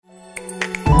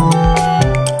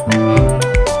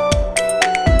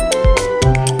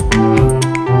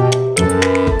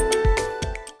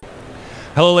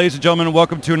Hello, ladies and gentlemen, and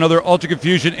welcome to another Ultra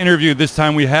Confusion interview. This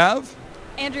time we have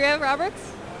Andrea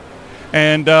Roberts.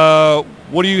 And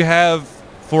what do you have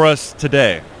for us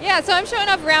today? Yeah, so I'm showing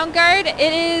off Round Guard. It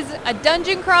is a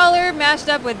dungeon crawler mashed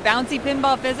up with bouncy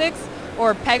pinball physics,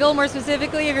 or Peggle more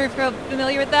specifically, if you're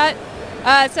familiar with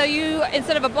that. So you,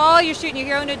 instead of a ball, you're shooting your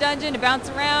hero into a dungeon to bounce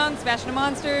around, smash into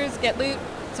monsters, get loot,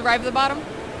 survive to the bottom.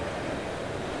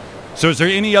 So is there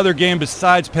any other game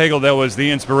besides Peggle that was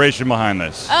the inspiration behind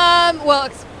this? Well,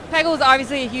 Peggle was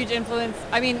obviously a huge influence.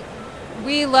 I mean,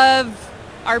 we love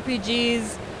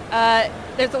RPGs.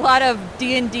 There's a lot of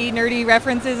D&D nerdy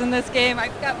references in this game.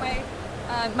 I've got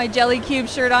my Jelly Cube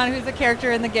shirt on, who's a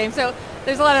character in the game. So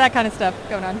there's a lot of that kind of stuff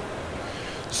going on.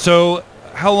 So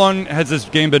how long has this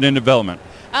game been in development?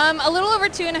 A little over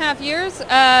 2.5 years.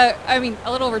 A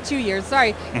little over 2 years,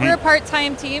 sorry. Mm-hmm. We're a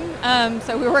part-time team,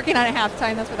 so we were working on it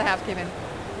half-time. That's where the half came in.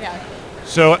 Yeah.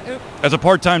 So as a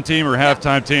part-time team or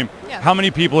half-time team, how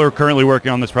many people are currently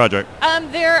working on this project?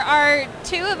 There are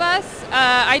 2 of us.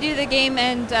 I do the game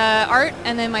and art,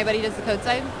 and then my buddy does the code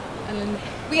side. And then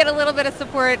we get a little bit of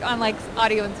support on like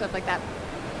audio and stuff like that.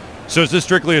 So is this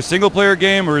strictly a single-player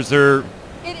game, or is there...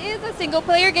 It is a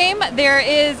single-player game. There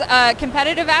is a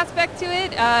competitive aspect to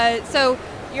it. So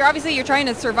you're trying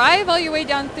to survive all your way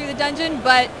down through the dungeon,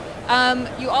 but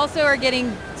you also are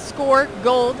getting score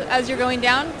gold as you're going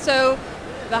down. So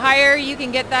the higher you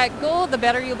can get that gold, the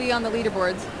better you'll be on the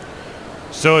leaderboards.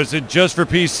 So is it just for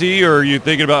PC, or are you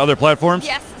thinking about other platforms?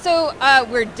 Yes. So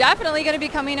we're definitely going to be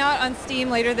coming out on Steam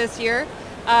later this year.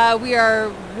 We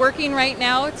are working right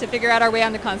now to figure out our way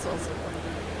onto consoles.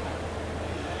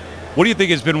 What do you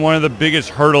think has been one of the biggest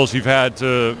hurdles you've had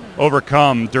to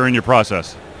overcome during your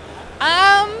process?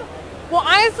 Well,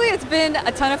 honestly, it's been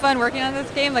a ton of fun working on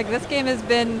this game. Like, this game has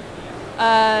been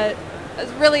has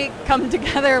really come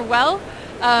together well.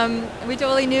 We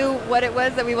totally knew what it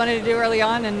was that we wanted to do early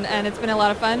on, and it's been a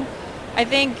lot of fun. I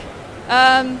think,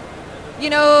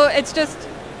 it's just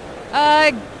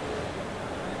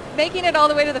making it all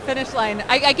the way to the finish line.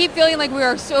 I keep feeling like we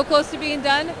are so close to being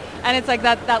done, and it's like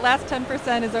that last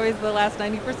 10% is always the last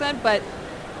 90%, but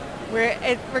we're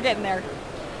getting there.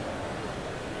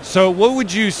 So what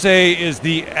would you say is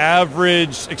the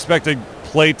average expected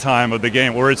play time of the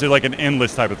game, or is it like an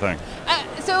endless type of thing?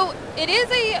 So it is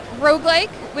a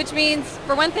roguelike, which means,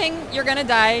 for one thing, you're going to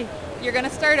die, you're going to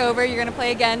start over, you're going to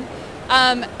play again.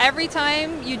 Every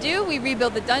time you do, we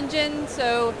rebuild the dungeon,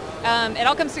 so it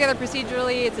all comes together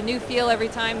procedurally. It's a new feel every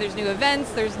time. There's new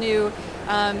events, there's new,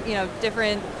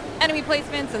 different enemy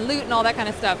placements and loot and all that kind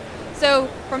of stuff. So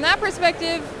from that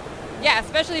perspective, yeah,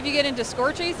 especially if you get into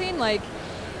score chasing, like,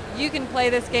 you can play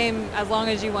this game as long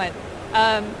as you want.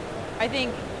 I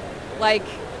think, like,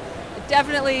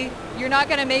 definitely you're not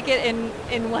going to make it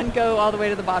in one go all the way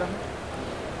to the bottom.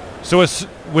 So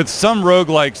with some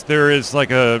roguelikes, there is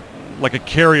like a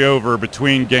carryover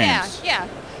between games. Yeah.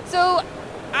 So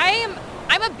I'm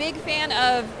a big fan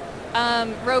of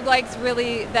roguelikes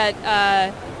really that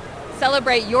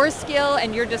celebrate your skill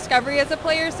and your discovery as a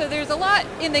player. So there's a lot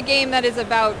in the game that is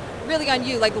about really on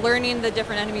you, like learning the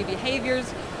different enemy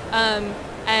behaviors and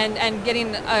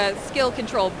getting skill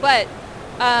control. But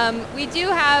we do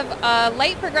have a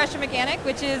light progression mechanic,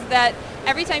 which is that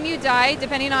every time you die,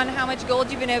 depending on how much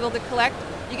gold you've been able to collect,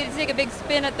 you get to take a big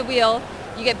spin at the wheel.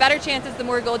 You get better chances the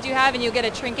more gold you have, and you'll get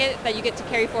a trinket that you get to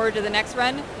carry forward to the next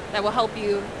run that will help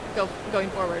you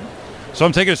going forward. So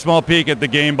I'm taking a small peek at the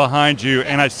game behind you,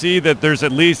 and I see that there's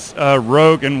at least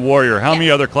Rogue and Warrior. How many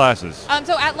other classes?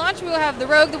 So at launch, we will have the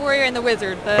Rogue, the Warrior, and the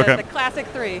Wizard, the classic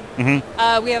 3.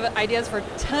 Mm-hmm. We have ideas for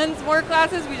tons more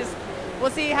classes.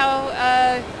 We'll see how,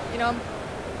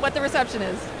 what the reception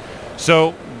is.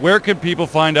 So where can people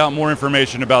find out more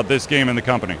information about this game and the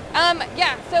company?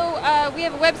 So we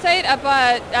have a website up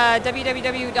at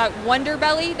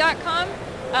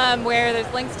www.wonderbelly.com where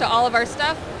there's links to all of our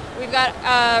stuff. We've got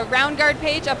a Round Guard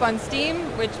page up on Steam,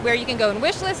 where you can go and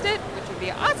wishlist it, which would be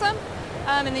awesome.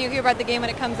 And then you'll hear about the game when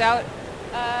it comes out.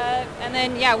 And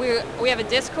then, we have a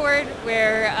Discord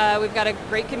where we've got a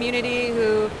great community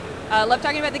who love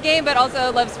talking about the game, but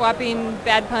also love swapping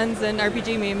bad puns and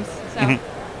RPG memes. So. Mm-hmm.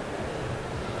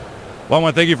 Well, I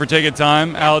want to thank you for taking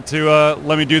time out to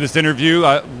let me do this interview.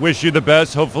 I wish you the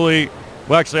best. Hopefully,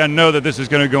 I know that this is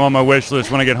going to go on my wish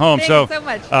list when I get home. Thank you so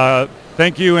much.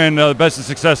 Thank you, and best of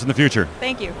success in the future.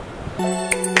 Thank you.